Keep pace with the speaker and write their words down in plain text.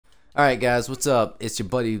Alright guys, what's up? It's your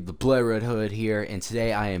buddy the Blood Red Hood here, and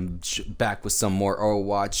today I am back with some more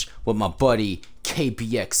Overwatch with my buddy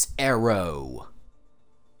KBX Arrow.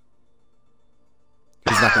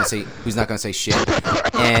 Who's not gonna say shit.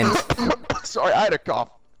 And sorry, I had a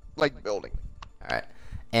cough like building. alright.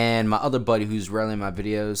 And my other buddy who's rarely in my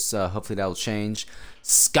videos, hopefully that will change.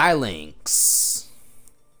 Skylinks.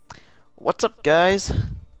 What's up, guys?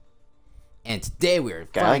 And today we're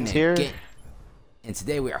Guys here. And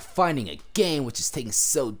today we are finding a game which is taking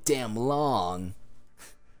so damn long.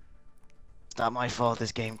 It's not my fault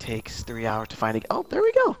this game takes 3 hours to find it. Oh, there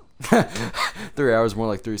we go. 3 hours, more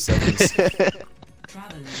like 3 seconds.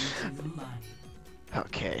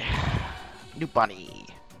 Okay. New bunny.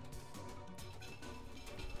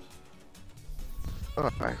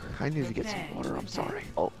 Oh, I need to get some water. I'm sorry.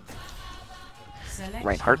 Oh.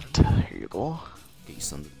 Reinhardt. Here you go. Get you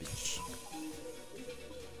son of a bitch.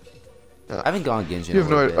 I haven't gone Genji. You have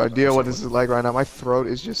no idea what this is like right now. My throat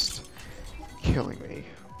is just killing me.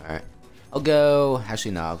 Alright. I'll go.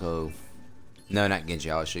 Actually, no, I'll go. No, not Genji.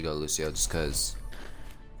 I should go Lucio just because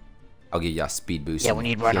I'll give y'all speed boost. Yeah, we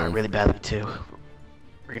need Reinhardt really badly, too.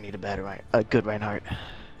 We're gonna need a good Reinhardt.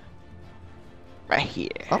 Right here.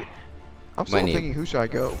 Oh, I'm still thinking, who should I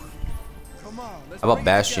go? How about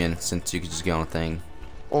Bastion, since you could just get on a thing?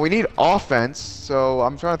 Well, we need offense, so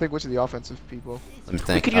I'm trying to think which of the offensive people. Let me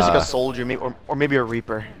think. We could use like a soldier, maybe, or maybe a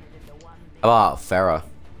Reaper. How about Pharah?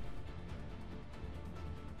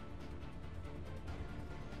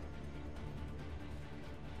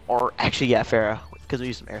 Or actually, yeah, Pharah, because we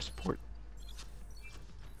use some air support.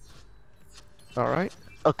 All right.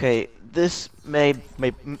 Okay, this May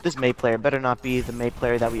player better not be the May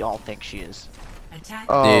player that we all think she is.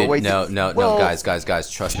 Dude, wait, no, well, guys,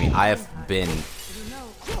 trust me.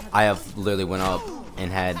 I have literally went up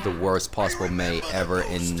and had the worst possible May ever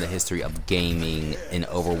in the history of gaming in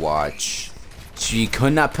Overwatch. She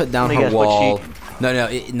could not put down her wall. No,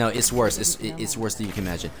 it's worse. It's worse than you can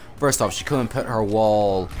imagine. First off, she couldn't put her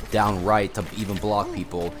wall down right to even block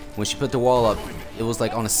people. When she put the wall up, it was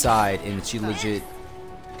like on the side, and she legit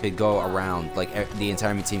could go around. Like the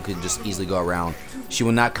entire team could just easily go around. She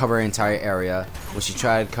would not cover her entire area. When she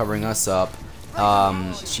tried covering us up,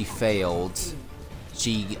 she failed.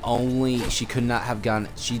 She could not have gotten.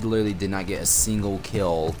 She literally did not get a single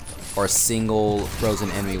kill or a single frozen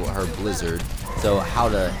enemy with her blizzard. So how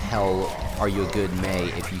the hell are you a good May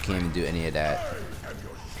if you can't even do any of that?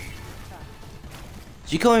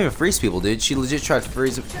 She couldn't even freeze people, dude. She legit tried to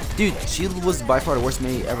freeze them. Dude, she was by far the worst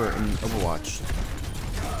May ever in Overwatch.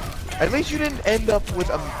 At least you didn't end up with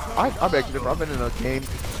a. I'm actually different. I've been in a game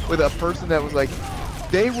with a person that was like,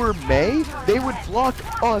 they were May. They would block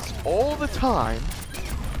us all the time.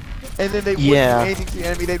 And then they wouldn't do anything to the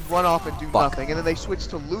enemy, they'd run off and do nothing. And then they switched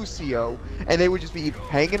to Lucio, and they would just be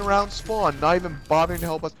hanging around spawn, not even bothering to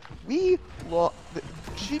help us. She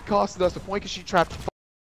costed us a point because she trapped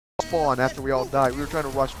spawn after we all died. We were trying to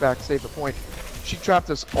rush back to save the point. She trapped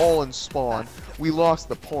us all in spawn. We lost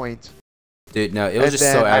the point. Dude, no, it was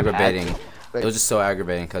just so aggravating. It was just so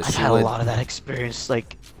aggravating because she had a lot of that experience,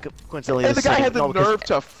 like, coincidentally. And the guy had the nerve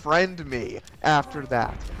to friend me after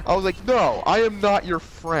that. I was like, no, I am not your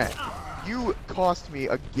friend. You cost me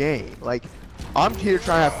a game. Like, I'm here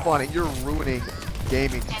trying to have fun, and you're ruining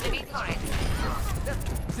gaming.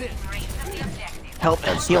 Help,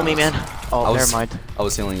 heal me, man. Oh, never mind. I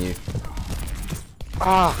was healing you.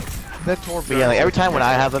 That torp. But yeah, like every time when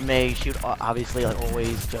I have a May, she would obviously like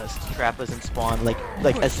always just trap us and spawn like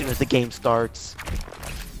as soon as the game starts.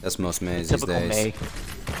 That's most Mays these days. May.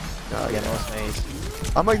 Yeah, most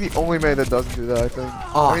Mays. I'm like the only May that doesn't do that, I think.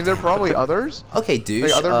 I mean, there are probably others. Okay, dude.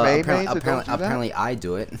 Like other May Mays that don't do that? Apparently I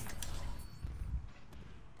do it.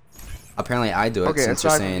 Apparently I do it. Okay, since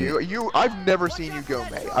you're saying I've never seen you go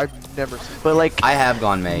May. I've never seen. But like I have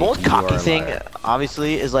gone May. Most cocky thing,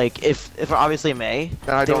 obviously, is like if we're obviously May,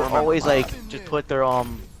 they would always like just put their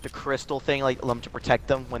the crystal thing like to protect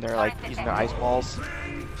them when they're like using their ice balls.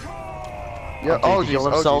 Yeah. To heal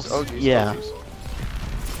themselves. Yeah.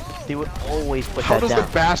 They would always put that down. How does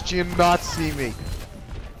the Bastion not see me?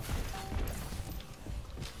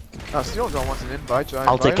 Steel John wants an invite.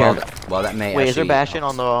 I'll take care of it. Well, that may. Wait, is there Bastion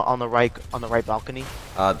on the right balcony?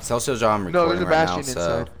 Celestial John, I'm no, recording there's a right Bastion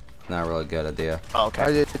now, inside. So not a really good idea. Oh, okay.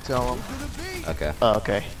 I did tell him. Okay. Oh,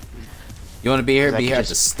 okay. You want to be here? Be here at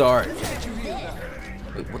the start.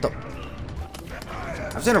 Wait, what the?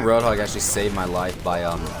 I've seen a Roadhog actually save my life by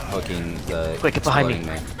hooking the. Quick, get behind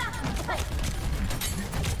me.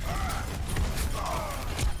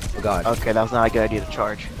 Oh god. Okay, that was not a good idea to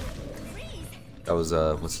charge. That was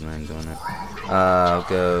what's the name doing it? I'll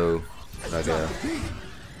go.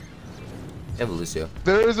 have a Lucio.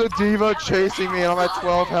 There's a diva chasing me and I'm at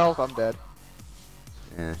 12 health. I'm dead.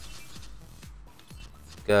 Yeah.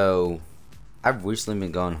 Go. I've recently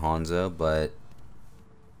been going Hanzo, but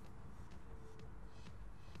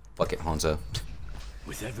fuck it, Hanzo.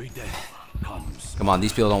 With every death comes. Come on,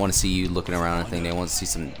 these people don't want to see you looking around and think they want to see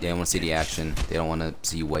some. They want to see the action. They don't want to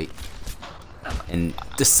see you wait and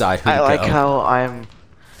decide who to go. I like how I'm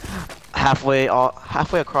halfway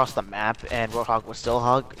across the map, and Roadhog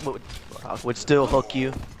would still hook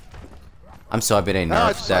you. I'm so happy they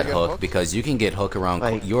nerfed that hook hooked. because you can get hooked around.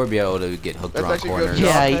 Like, You'll be able to get hooked around corners.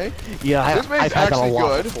 Good. Yeah. This man's I've had that a actually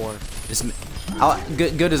lot good. before.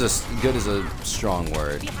 Good is a strong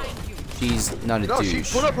word. She's not a No, douche.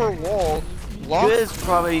 she put up her wall. Blocked. Good is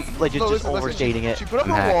probably like just overstating it. She put up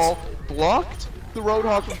I'm her hacked. wall, blocked the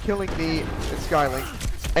Roadhog from killing me and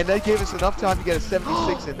Skylink, and that gave us enough time to get a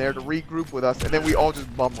 76 in there to regroup with us, and then we all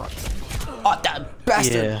just bum rushed. Oh, that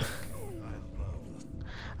bastard! Yeah.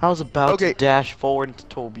 I was about to dash forward into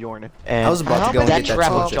Torbjorn, and I was about to go and that get that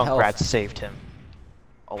trap of torch of health. Junkrat saved him.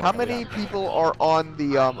 Oh, How many people are on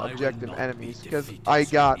the objective enemies? Because I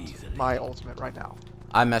got my ultimate right now.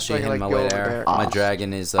 I'm actually So I can, hitting my like, way go over there. there. My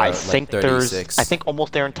dragon is I like think 36. I think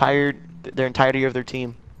almost their entirety of their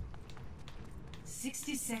team.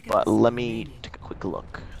 60 seconds. But let me take a quick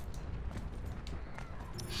look.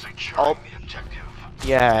 Oh,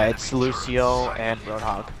 yeah, it's Lucio and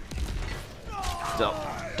Roadhog. So,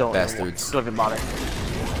 don't Bastards. Don't even bother.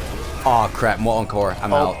 Oh crap! Molten Core.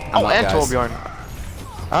 I'm out. I'm out, and guys. Torbjorn.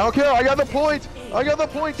 I don't care. I got the point. I got the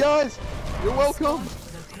point, guys. You're welcome.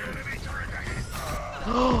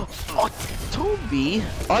 Oh, Toby.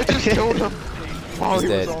 I just killed him. Oh, He's he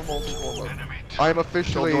dead. was on multiple mode. I am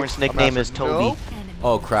officially. Torbjorn's nickname is Toby. No?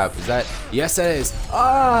 Oh crap! Is that? Yes, it is.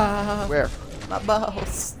 Ah! Where? My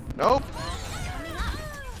balls. Nope.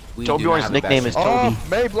 We do not Torbjorn's have a nickname is bastard. Toby. Oh,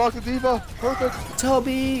 May block the diva. Perfect.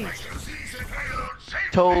 Toby.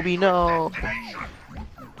 Toby, no.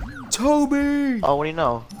 Toby. Oh, what do you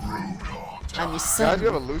know? I'm your Guys, son. we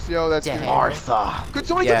have a Lucio. That's Damn. good. Martha. Could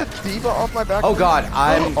somebody Yeah. get the diva off my back? Oh god!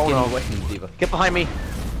 I'm Oh, getting no. away from the diva. Get behind me.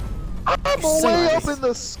 I'm way up in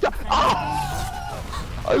the sky.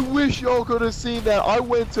 Ah! I wish y'all could have seen that. I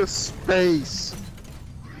went to space.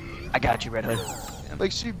 I got you, Red Hood.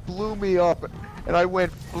 Like she blew me up, and I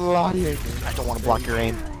went flying. I don't want to block your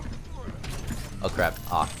aim. Oh crap!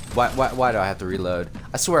 Ah, why do I have to reload?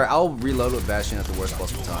 I swear I'll reload with Bastion at the worst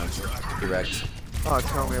possible times. Direct. Oh,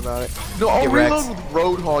 tell me about it. No, I'll Get wrecked. reload with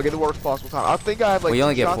Roadhog at the worst possible time. I think I have like We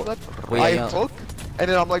only 2 get shots four- left. we I only- hook, and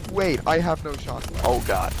then I'm like, wait, I have no shots left. Oh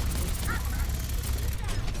god.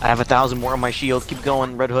 I have 1,000 more on my shield. Keep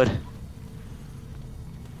going, Red Hood.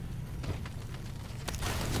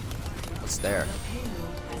 What's there?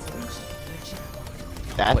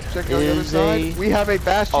 That Checking on the other is side. We have a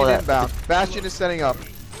Bastion Oh, that- inbound. Bastion is setting up.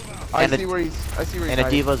 I And see where he's and a hiding.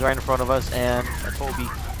 Diva's right in front of us, and a Toby.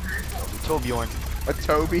 Torbjorn. A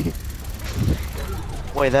Toby.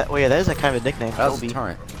 Wait, that is a kind of a nickname. That was Toby. a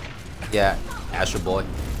turret. Yeah, Astro Boy.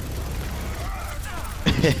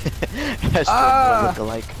 That's Ah! look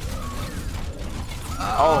alike.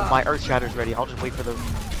 Oh, my Earth Shatter's ready. I'll just wait for the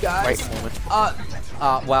right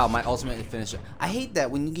moment. Wow, my ultimate is finished. I hate that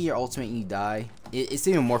when you get your ultimate and you die. It's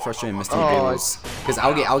even more frustrating in Mystery Oh, Gables. Because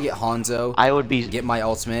I'll get Hanzo, I would be. get my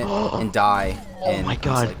ultimate, and die. Oh And my it's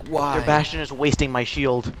god. like, why? Their Bastion is wasting my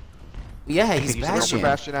shield. Yeah, he's use the Where's Bastion.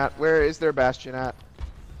 their Bastion at? Where is their Bastion at?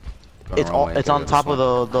 It's Wrong way. it's on This top one.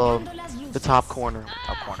 of the top corner.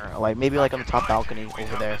 Like maybe like on the top balcony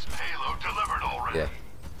over there. Yeah.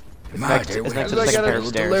 next- it's we next have to the the second payload pair of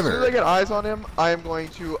stairs. As soon as I delivered. get eyes on him, I am going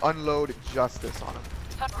to unload justice on him.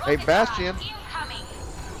 Hey, Bastion.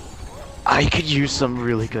 I could use some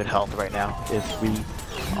really good health right now if we.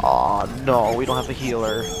 Aw, no, we don't have a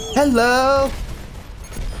healer. Hello.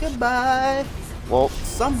 Goodbye. Well,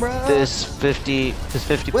 Sombra. this 50 point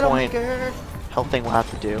Widowmaker. health thing will have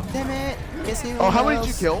to do. Damn it. Guess who Oh, how many did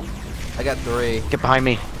else? you kill? I got 3. Get behind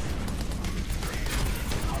me.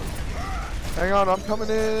 Hang on, I'm coming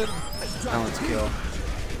in. Balance kill.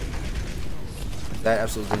 That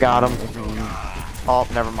absolutely. I got him. Oh,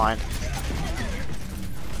 never mind.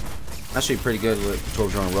 Actually, pretty good with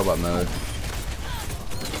Torbjorn robot mode.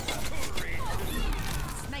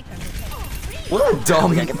 What a We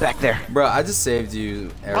dumb. gotta get back there. Bro, I just saved you,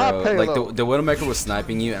 My Arrow. Like payload. the Widowmaker was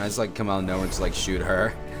sniping you, and I just like come out of nowhere and just like shoot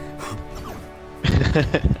her.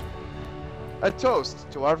 A toast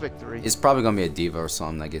to our victory. It's probably gonna be a diva or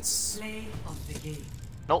something that gets Play of the game.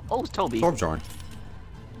 No, oh, it's Toby. Torbjorn.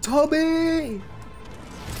 Toby.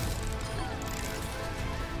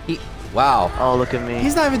 Wow. Oh, look at me.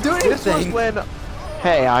 He's not even doing This was anything. when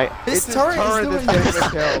Hey, His It's turret turret is doing that's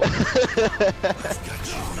this. getting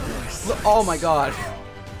the Look, oh my god.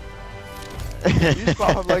 kill. You just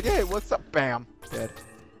pop up like, hey, what's up? Bam. Dead.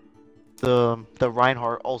 The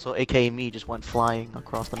Reinhardt, also aka me, just went flying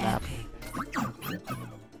across the map.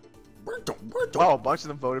 Wow, a bunch of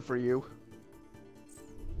them voted for you.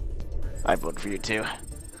 I voted for you too.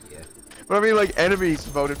 But I mean, like, enemies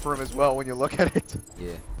voted for him as well when you look at it.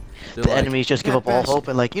 Yeah. The enemies just give up all hope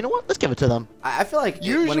and like, you know what? Let's give it to them. I feel like when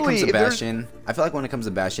it comes Usually, to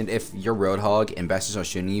Bastion, if you're Roadhog and Bastion starts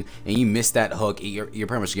shooting you and you miss that hook, you're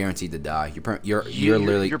pretty much guaranteed to die. You're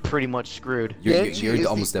literally You're pretty much screwed. you're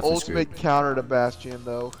almost definitely screwed. Ultimate counter to Bastion,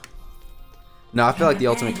 though. No, I feel like the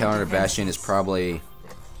ultimate counter to Bastion is probably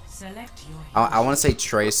I want to say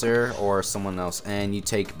Tracer or someone else, and you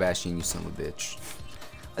take Bastion, you son of a bitch.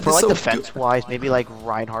 For like defense wise, maybe like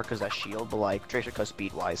Reinhardt because that shield, but like Tracer because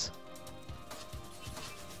speed wise.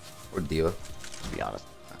 Or Diva. To be honest.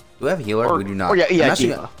 Do we have a healer? Or, We do not. Or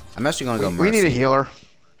yeah, I'm actually gonna go Mercy. We need a healer.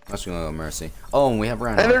 I'm actually gonna go Mercy. Oh, and we have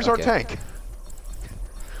Reinhardt. And there's our okay. tank.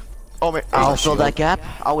 Oh man, I'll fill that gap.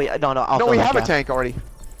 Oh wait, no, I'll no, fill we that have gap. a tank already.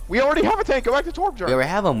 We already have a tank. Go back to Torbjorn. We already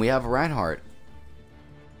have him. We have Reinhardt.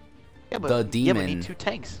 Yeah, but, The yeah, but demon. we need 2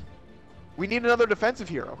 tanks. We need another defensive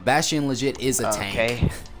hero. Bastion legit is a tank. Okay.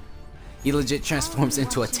 He legit transforms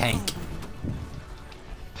into a tank.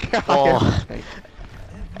 Oh.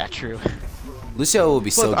 That's true. Lucio will be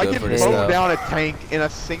so I good can for this mow though. down a tank in a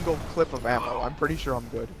single clip of ammo. I'm pretty sure I'm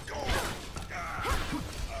good.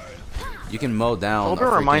 You can mow down.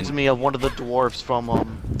 Torbjorn reminds me of one of the dwarves from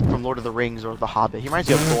Lord of the Rings or The Hobbit. He reminds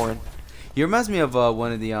me of Thorin. He reminds me of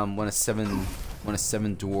one of seven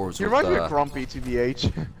dwarves. He reminds me of Grumpy,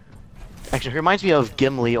 TBH. Actually, he reminds me of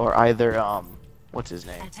Gimli or either what's his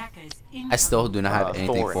name? I still do not have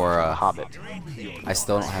anything Thorin for from Hobbit. I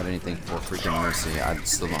still don't have anything for freaking Mercy. I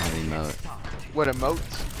still don't have any emote. What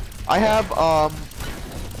emotes? I have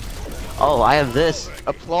Oh, I have this.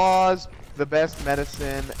 applause, the best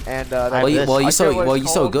medicine, and Well, you I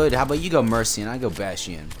so good. How about you go Mercy and I go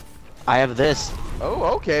Bastion? I have this. Oh,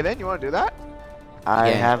 okay then. You want to do that? I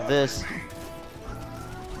Again. have this.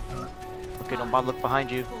 Okay, don't bother look behind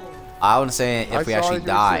you. I want to say if we saw actually as you were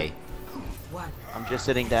die. I'm just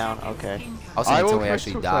sitting down. Okay. I'll say I until will we push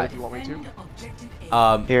actually suicide die. if you want me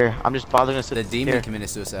to. Here, I'm just bothering to sit The demon here. committed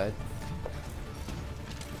suicide.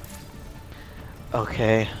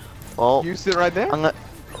 Okay. Well, You sit right there. I'm gonna.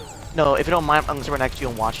 No, if you don't mind, I'm gonna sit right next to you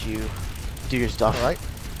and watch you do your stuff. All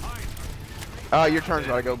right. Your turn's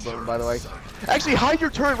gotta go boom. By the way. Actually, hide your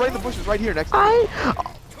turn right in the bushes, right here next to me.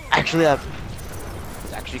 Actually, that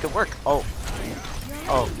actually could work. Oh.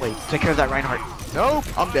 Oh wait, take care of that Reinhardt. Nope,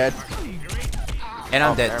 I'm dead. And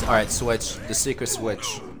I'm Oh, dead. never All right, switch. The secret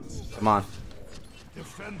switch. Come on.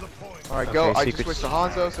 All right, go. Okay, I just secrets. switched to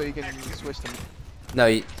Hanzo, so you can switch to. No.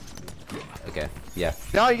 Okay. Yeah.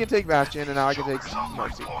 Now you can take Bastion, and now I can take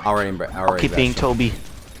Mercy. I'll keep being Toby.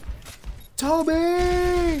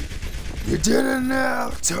 Toby! You did it now,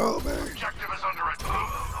 Toby! Objective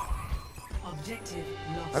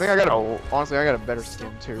I think I got a. Honestly, I got a better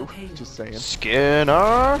skin too. Just saying. Skinner.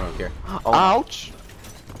 I don't care. Oh, Ouch.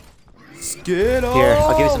 Skid here,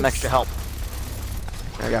 I'll give you some extra help.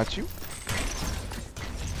 I got you.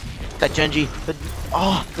 That Genji.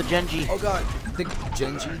 The Genji. Oh god. The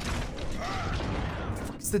Genji.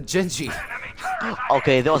 It's the Genji.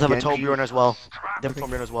 Okay, they also have a Genji. Torbjorn as well. They have a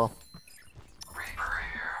Torbjorn as well.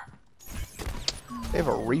 They have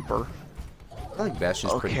a Reaper. I feel like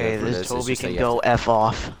Bastion's pretty Okay, good for this this. It's Toby just that can you go F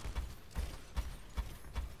off.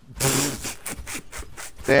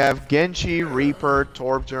 They have Genji, Reaper,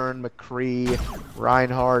 Torbjorn, McCree,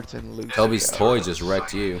 Reinhardt, and Lucio. Toby's toy just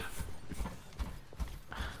wrecked you.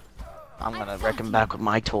 I'm gonna wreck him back with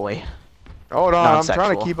my toy. Hold on, I'm trying to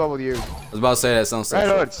Non-sexual. keep up with you. I was about to say that sounds Right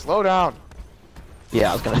sexual. hood, slow down.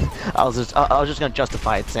 Yeah, I was just gonna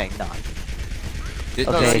justify it saying no. Just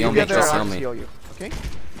Okay, heal you me, get there, just I'll heal just me. heal you. Okay?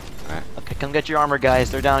 Okay, come get your armor,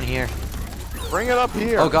 guys. They're down here. Bring it up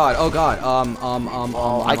here. Oh god, oh god.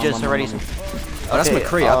 I just already. Oh, that's Okay,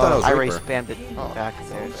 McCree. I thought it was I already Reaper. spammed it Oh. back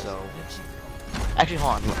there, so. Actually,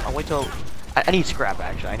 hold on. I'll wait till. I need scrap.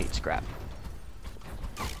 Actually, I need scrap.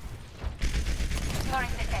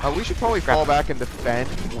 We should probably fall back and defend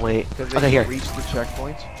Wait. because they Okay, can here. reach the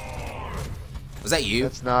checkpoint. Was that you?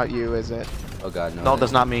 That's not you, is it? Oh god, no. No,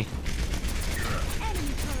 that's not me.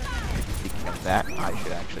 Speaking of that, I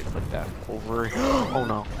should actually put that over. Oh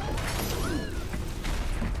no.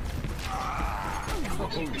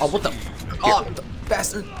 Oh, what the? Oh, the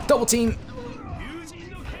bastard! Double team!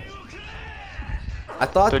 I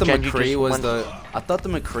thought So the Genji McCree just was went- I thought the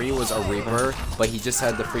McCree was a Reaper, but he just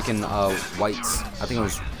had the freaking whites. I think it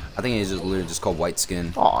was I think it's just literally just called white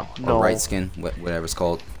skin. Oh no. Or right skin, whatever it's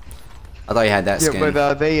called. I thought you had that skin. No,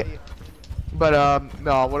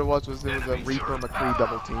 what it was there was a Reaper McCree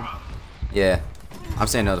double team. Yeah, I'm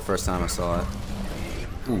saying no the first time I saw it.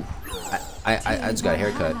 Ooh, I just got a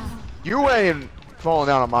haircut. You ain't falling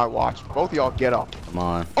down on my watch. Both of y'all get up. Come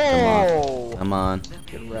on, Oh! come on.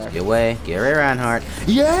 Get wrecked. Get away, Reinhardt.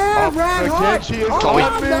 Yeah, Reinhardt. She is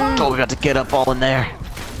on me. Oh, we got to get up all in there.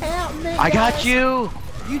 I got you.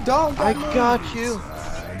 You don't. I got you.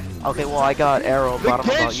 Okay, well I got arrow. The But I don't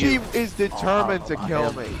know about you. Genji is determined to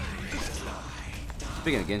kill me.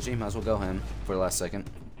 Speaking of Genji, might as well go him for the last second.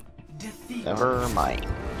 Never mind.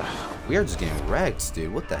 We are just getting wrecked,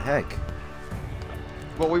 dude. What the heck?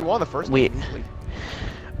 Well, we won the first Wait. game easily.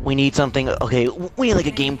 We need something. Okay, we need like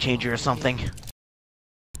a game changer or something.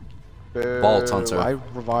 Vault Hunter. I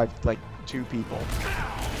revived like 2 people.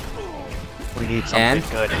 We need something And?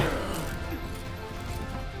 good.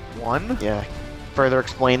 1? Yeah. Further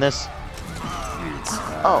explain this.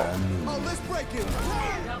 Oh.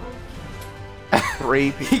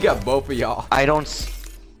 3 people. He got both of y'all. I don't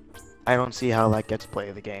see how that gets play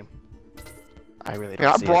of the game. I really don't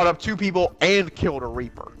Yeah, I see brought it. up 2 people and killed a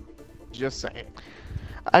Reaper. Just saying.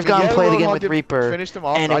 I've gotten Yeah, play the Roadhog game with did Reaper, finish them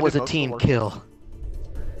off, and I it did was a most of the team work. kill.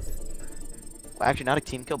 Well, actually, not a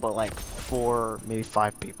team kill, but like 4, maybe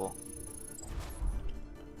 5 people.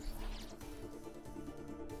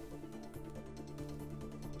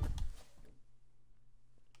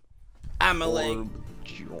 I'm a leg.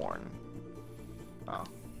 Jorn. Oh.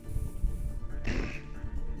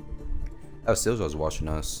 Oh, Stills was watching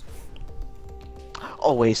us.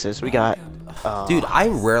 Oasis, we got. Dude, I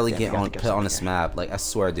rarely yeah, get we got on to go put on somewhere. this map. Like I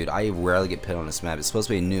swear, dude, I rarely get put on this map. It's supposed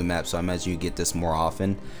to be a new map, so I imagine you get this more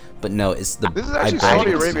often. But no, it's the. This is actually I Saudi bought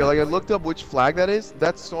this Arabia. map. Like I looked up which flag that is.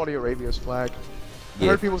 That's Saudi Arabia's flag. I Yeah.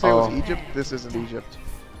 heard people say it was Egypt. This isn't Egypt.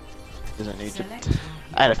 Is in Egypt.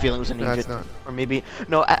 I had a feeling it was in No, it's Egypt, not. or maybe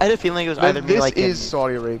no. I had a feeling it was either maybe This like is in,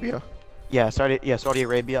 Saudi Arabia. Saudi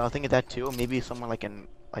Arabia. I think of that too. Or maybe somewhere like in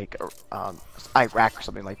Iraq or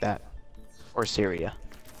something like that, or Syria.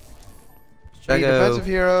 We need Shago. defensive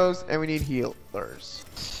heroes and we need healers.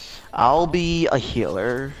 I'll be a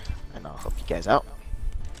healer, and I'll help you guys out.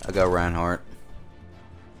 I got Reinhardt.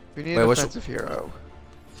 We need Wait, a what's- defensive hero.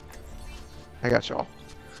 I got y'all.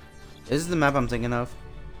 Is this the map I'm thinking of?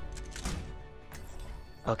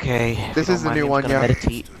 Okay. if This you is don't the new mind, I'm one, gonna yeah.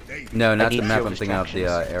 Meditate. No, not need the map zero I'm thinking of. The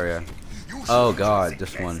distractions. area. Oh God,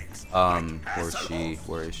 this one. Where is she?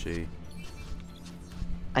 Where is she?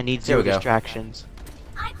 I need Here we 0 go. distractions.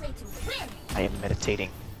 I play to win. I am meditating.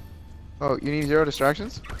 Oh, you need 0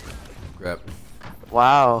 distractions? Grab.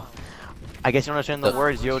 Wow. I guess you don't understand the Uh,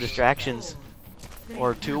 word 0 distractions.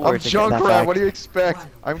 Or 2 I'm words. to get that Junkrat. fact. What do you expect?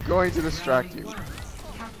 I'm going to distract you.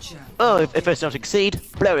 Capture. Oh, if I don't succeed,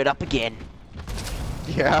 blow it up again.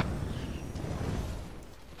 Yeah.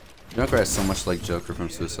 Junkrat is so much like Joker from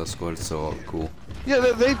Suicide Squad. It's so cool. Yeah,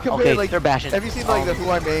 they've compared Okay, like. they're bashing. Have you seen like the who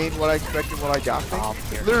I made, what I expected, what I got thing?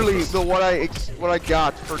 Here. Literally, the what I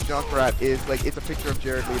got for Junkrat is like it's a picture of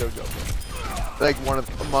Jared Leto Joker, like one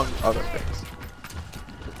of among other things.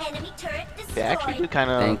 Enemy turret destroyed. They actually do kind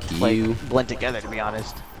of Thank like you. blend together, to be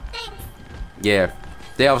honest. Thanks. Yeah,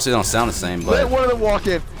 they obviously don't sound the same, Let but one of them walk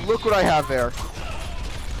in. Look what I have there.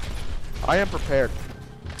 I am prepared.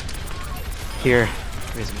 Here,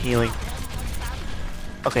 here's some healing.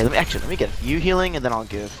 Okay, let me get you healing, and then I'll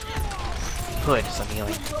give Hood some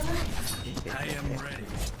healing. I am ready.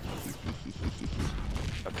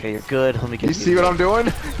 Okay, you're good. Let me get You see what I'm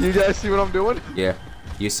doing? You guys see what I'm doing? yeah.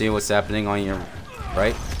 You see what's happening on your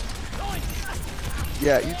right?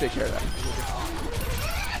 Yeah, you take care of that.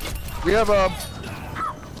 We have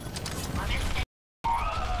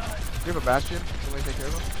we have a Bastion. Somebody take care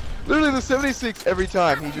of him. Literally the 76 every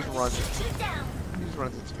time. He just runs. He just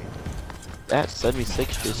runs into me. That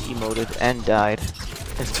 76 just emoted and died.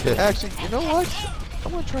 That's good. Actually, you know what? I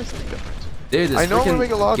want to try something different. Dude, this I know I'm gonna freaking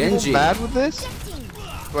make a lot of Genji. people mad with this,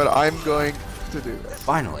 but I'm going to do this.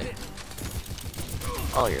 Finally.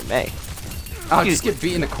 Oh, you're May. Oh, just get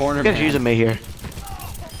beat in the corner, You gotta man. use a May here.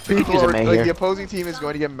 People use a are May like here. the opposing team is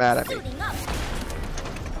going to get mad at me. Loading up.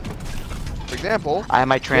 For example, I have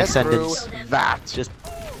my get through transcendence. that.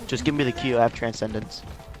 Just give me the Q. I have transcendence.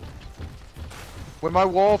 When my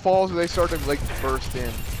wall falls, they start to like burst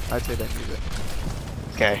in. I'd say then use it.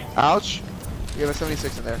 Okay. Ouch! You have a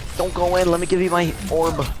 76 in there. Don't go in. Let me give you my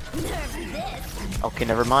orb. Okay,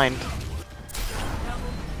 never mind.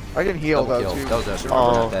 I can heal Double though kill. too. That was actually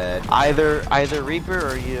Oh, not bad. either Reaper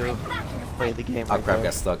or you play the game. Oh right crap, there.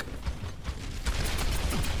 got stuck.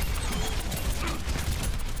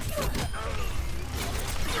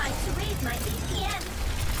 Time to raise my APM.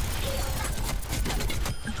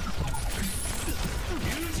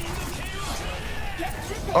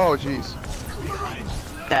 Oh jeez.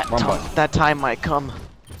 That time might come.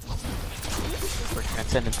 For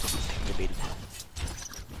transcendence to be activated.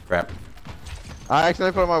 Crap. I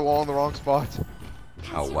accidentally put my wall in the wrong spot.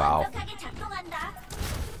 Oh wow.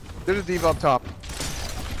 There's a diva up top.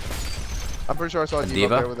 I'm pretty sure I saw a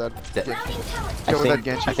diva up there with that. With that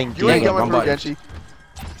Genshi. I think you ain't Diva, coming wrong through, button. Genshi.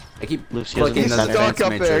 I keep Lucio's clicking in He's the those center. stuck advanced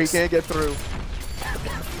up there. He matrix. can't get through.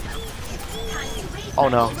 Oh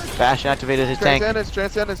no. Bastion activated his tank. Transcendence,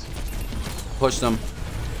 transcendence. Push them.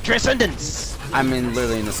 Transcendence! I'm in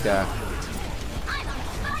literally in the sky.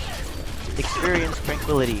 Experience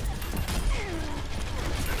tranquility.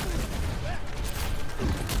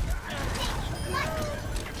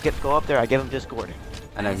 Go up there, I give him Discord.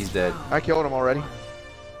 I know he's dead. I killed him already.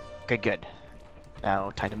 Okay, good.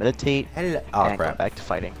 Now, time to meditate. Hello. Oh and crap. go back to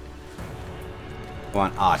fighting. Come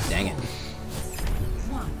on. Ah, dang it.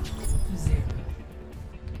 1-0.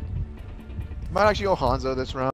 Might actually go Hanzo this round.